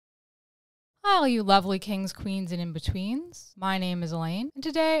Hi, all you lovely kings, queens, and in-betweens. My name is Elaine, and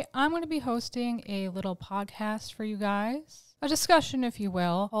today I'm going to be hosting a little podcast for you guys. A discussion, if you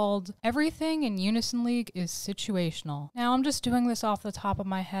will, called Everything in Unison League is Situational. Now, I'm just doing this off the top of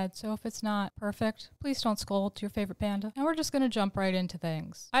my head, so if it's not perfect, please don't scold your favorite panda. And we're just going to jump right into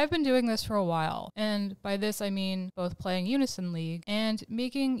things. I've been doing this for a while, and by this I mean both playing Unison League and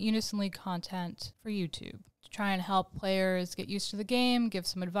making Unison League content for YouTube. Try and help players get used to the game, give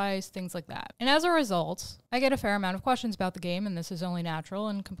some advice, things like that. And as a result, I get a fair amount of questions about the game, and this is only natural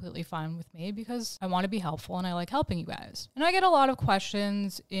and completely fine with me because I want to be helpful and I like helping you guys. And I get a lot of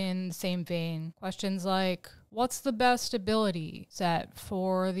questions in the same vein. Questions like, what's the best ability set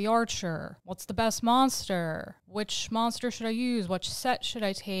for the archer? What's the best monster? Which monster should I use? Which set should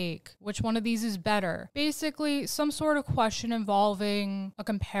I take? Which one of these is better? Basically, some sort of question involving a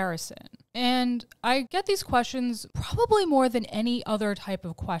comparison. And I get these questions probably more than any other type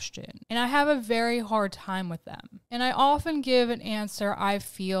of question. And I have a very hard time with them. And I often give an answer I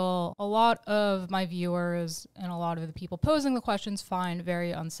feel a lot of my viewers and a lot of the people posing the questions find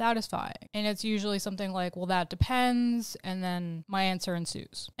very unsatisfying. And it's usually something like, well, that depends, and then my answer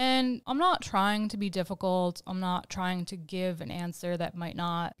ensues. And I'm not trying to be difficult. I'm not trying to give an answer that might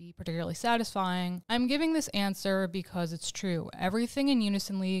not be particularly satisfying. I'm giving this answer because it's true. Everything in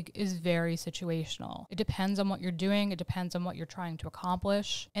Unison League is very situational. It depends on what you're doing. It depends on what you're trying to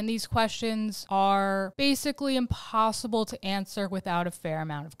accomplish. And these questions are basically impossible to answer without a fair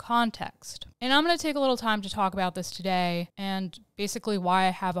amount of context. And I'm going to take a little time to talk about this today and basically why I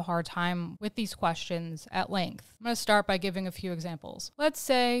have a hard time with these questions at length. I'm going to start by giving a few examples. Let's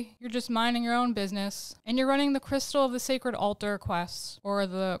say you're just minding your own business and you're running the Crystal of the Sacred Altar quests, or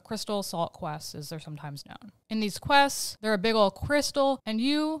the Crystal Assault quests as they're sometimes known. In these quests, they're a big old crystal and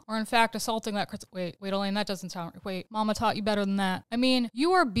you are in fact assaulting that crystal. Wait, Elaine, that doesn't sound right. Wait, Mama taught you better than that. I mean,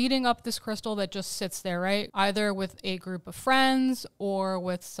 you are beating up this crystal that just sits there, right? Either with a group of friends or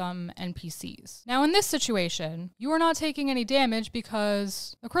with some NPCs. Now in this situation, you are not taking any damage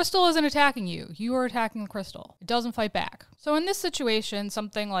because the crystal isn't attacking you. You are attacking the crystal. It doesn't fight back. So in this situation,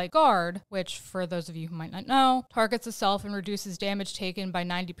 something like Guard, which for those of you who might not know, targets itself and reduces damage taken by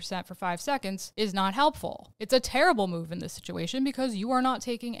 90% for 5 seconds, is not helpful. It's a terrible move in this situation because you are not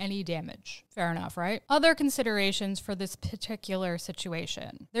taking any damage. Fair enough, right? Other considerations for this particular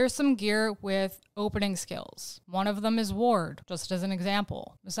situation. There's some gear with opening skills. One of them is Ward, just as an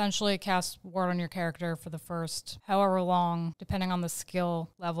example. Essentially, it casts Ward on your character for the first however long, depending on the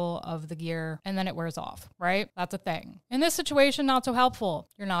skill level of the gear, and then it wears off, right? That's a thing. In this situation, not so helpful.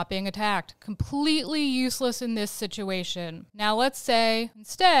 You're not being attacked. Completely useless in this situation. Now, let's say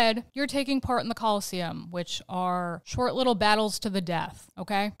instead you're taking part in the Coliseum, which are short little battles to the death,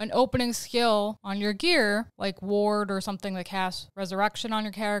 okay? An opening skill on your gear, like Ward or something that casts Resurrection on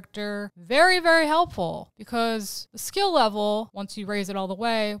your character, very, very helpful because the skill level, once you raise it all the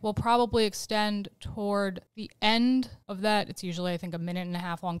way, will probably extend toward the end of that. It's usually, I think, a 1.5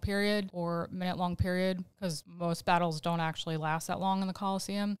 minute long period or minute long period because most battles don't actually last that long in the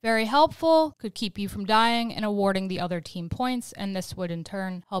Coliseum. Very helpful, could keep you from dying and awarding the other team points, and this would in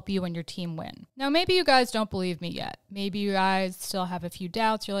turn help you and your team win. Now, maybe you guys don't believe me yet. Maybe you guys still have a few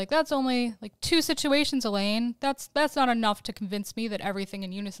doubts. You're like, that's only like 2 situations, Elaine. That's not enough to convince me that everything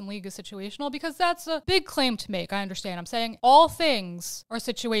in Unison League is situational, because that's a big claim to make. I understand. I'm saying all things are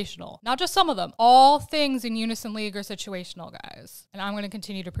situational, not just some of them. All things in Unison League are situational, guys. And I'm going to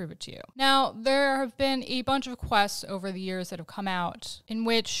continue to prove it to you. Now, there have been a bunch of quests over the years that have come out in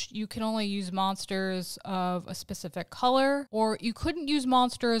which you can only use monsters of a specific color, or you couldn't use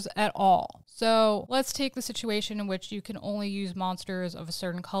monsters at all. So let's take the situation in which you can only use monsters of a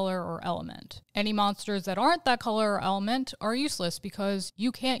certain color or element. Any monsters that aren't that color or element are useless because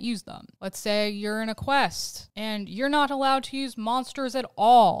you can't use them. Let's say you're in a quest and you're not allowed to use monsters at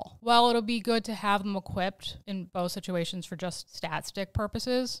all. Well, it'll be good to have them equipped in both situations for just stat stick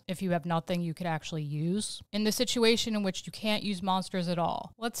purposes. If you have nothing you could actually use. In the situation in which you can't use monsters at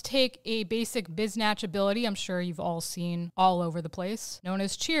all, let's take a basic biznatch ability I'm sure you've all seen all over the place, known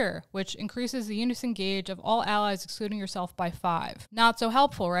as Cheer, which increases the unison gauge of all allies excluding yourself by 5. Not so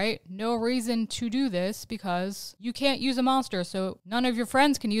helpful, right? No reason to do this because you can't use a monster, so none of your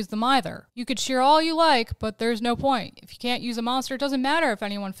friends can use them either. You could cheer all you like, but there's no point. If you can't use a monster, it doesn't matter if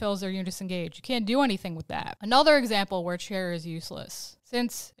anyone fills their unison gauge. You can't do anything with that. Another example where cheer is useless.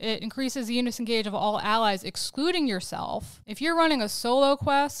 since it increases the unison gauge of all allies, excluding yourself. If you're running a solo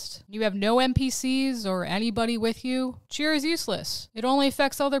quest, you have no NPCs or anybody with you, cheer is useless. It only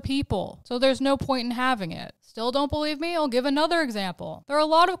affects other people, so there's no point in having it. Still don't believe me? I'll give another example. There are a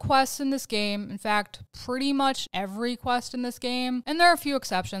lot of quests in this game. In fact, pretty much every quest in this game. And there are a few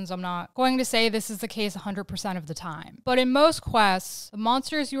exceptions. I'm not going to say this is the case 100% of the time. But in most quests, the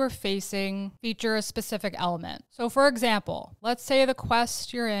monsters you are facing feature a specific element. So for example, let's say the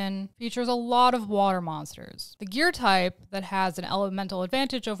quest you're in features a lot of water monsters. The gear type that has an elemental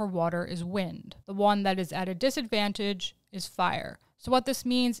advantage over water is wind. The one that is at a disadvantage is fire. So what this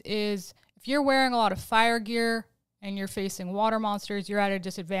means is if you're wearing a lot of fire gear and you're facing water monsters, you're at a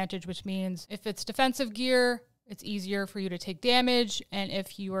disadvantage, which means if it's defensive gear, it's easier for you to take damage. And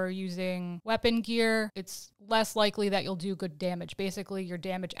if you are using weapon gear, it's less likely that you'll do good damage. Basically, your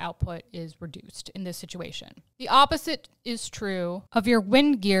damage output is reduced in this situation. The opposite is true of your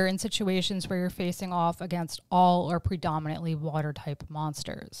wind gear in situations where you're facing off against all or predominantly water type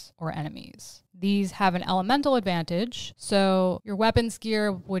monsters or enemies. These have an elemental advantage, so your weapons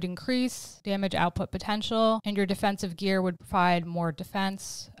gear would increase damage output potential, and your defensive gear would provide more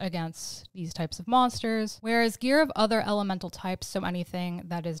defense against these types of monsters, whereas gear of other elemental types, so anything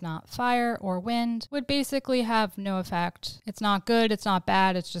that is not fire or wind, would basically have no effect. It's not good, it's not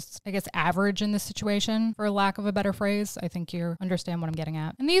bad, it's just, I guess, average in this situation, for lack of a better phrase. I think you understand what I'm getting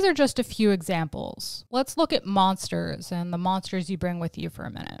at. And these are just a few examples. Let's look at monsters and the monsters you bring with you for a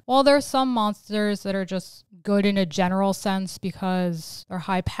minute. While there are some monsters that are just good in a general sense because they're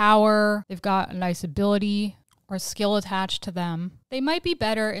high power, they've got a nice ability or skill attached to them, they might be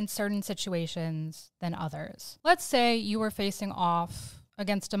better in certain situations than others. Let's say you were facing off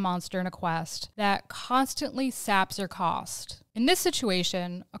against a monster in a quest that constantly saps your cost. In this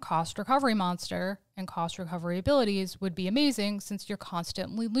situation, a cost recovery monster and cost recovery abilities would be amazing since you're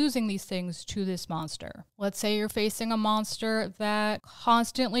constantly losing these things to this monster. Let's say you're facing a monster that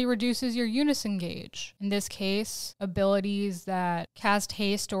constantly reduces your unison gauge. In this case, abilities that cast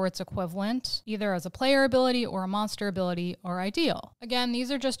haste or its equivalent, either as a player ability or a monster ability, are ideal. Again, these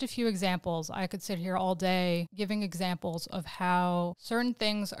are just a few examples. I could sit here all day giving examples of how certain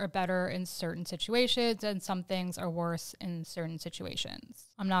things are better in certain situations and some things are worse in certain situations.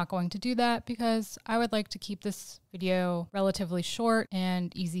 I'm not going to do that because I would like to keep this video relatively short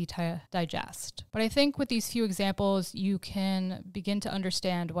and easy to digest. But I think with these few examples, you can begin to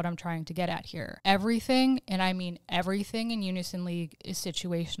understand what I'm trying to get at here. Everything, and I mean everything in Unison League, is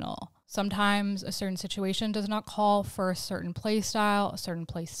situational. Sometimes a certain situation does not call for a certain play style, a certain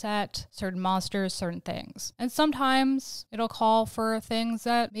play set, certain monsters, certain things. And sometimes it'll call for things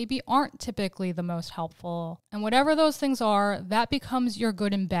that maybe aren't typically the most helpful. And whatever those things are, that becomes your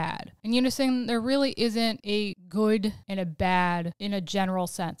good and bad. In Unison, there really isn't a good and a bad in a general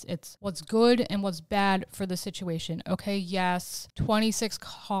sense. It's what's good and what's bad for the situation. Okay, yes, 26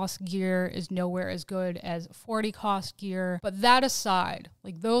 cost gear is nowhere as good as 40 cost gear. But that aside,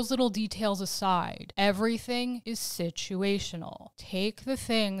 like those little details aside, everything is situational. Take the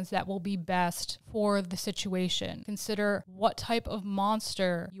things that will be best for the situation. Consider what type of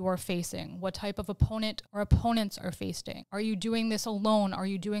monster you are facing, what type of opponent or opponents are facing. Are you doing this alone? Are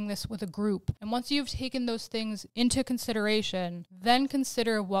you doing this with a group? And once you've taken those things into consideration, then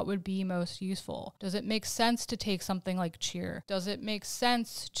consider what would be most useful. Does it make sense to take something like cheer? Does it make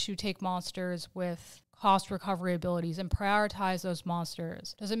sense to take monsters with cost recovery abilities and prioritize those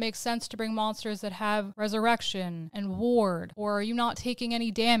monsters? Does it make sense to bring monsters that have resurrection and ward? Or are you not taking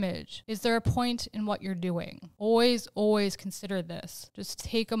any damage? Is there a point in what you're doing? Always consider this. Just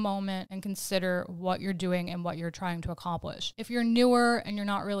take a moment and consider what you're doing and what you're trying to accomplish. If you're newer and you're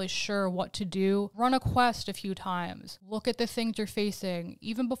not really sure what to do, run a quest a few times. Look at the things you're facing.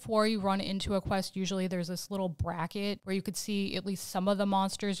 Even before you run into a quest, usually there's this little bracket where you could see at least some of the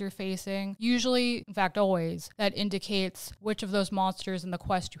monsters you're facing. Usually, in fact, always, that indicates which of those monsters in the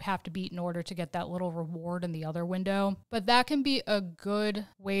quest you have to beat in order to get that little reward in the other window. But that can be a good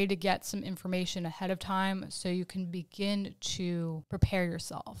way to get some information ahead of time so you can begin to prepare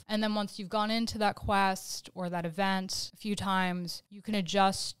yourself. And then once you've gone into that quest or that event a few times, you can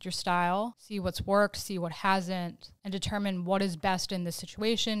adjust your style, see what's worked, see what hasn't, and determine what is best in this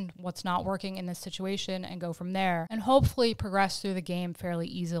situation, what's not working in this situation, and go from there. And hopefully progress through the game fairly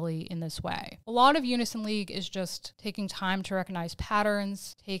easily in this way. A lot of Unison League is just taking time to recognize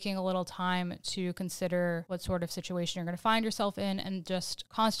patterns, taking a little time to consider what sort of situation you're going to find yourself in, and just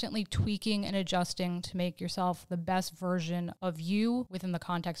constantly tweaking and adjusting to make yourself the best version of you within the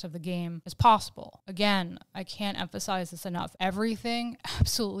context of the game as possible. Again, I can't emphasize this enough. Everything,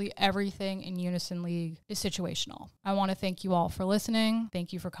 absolutely everything in Unison League is situational. I want to thank you all for listening.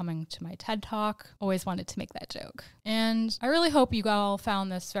 Thank you for coming to my TED Talk. Always wanted to make that joke. And I really hope you all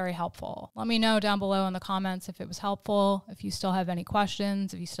found this very helpful. Let me know down below in the comments if it was helpful. If you still have any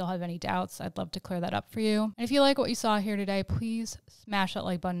questions, if you still have any doubts, I'd love to clear that up for you. And if you like what you saw here today, please smash that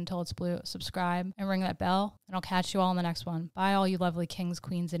like button until it's blue, subscribe, and ring that bell. And I'll catch you all in the next one. Bye, all you lovely kings,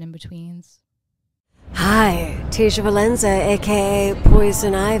 queens, and in-betweens. Hi, Tisha Valenza, aka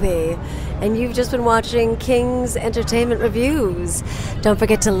Poison Ivy, and you've just been watching King's Entertainment Reviews. Don't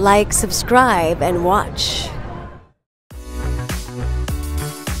forget to like, subscribe, and watch.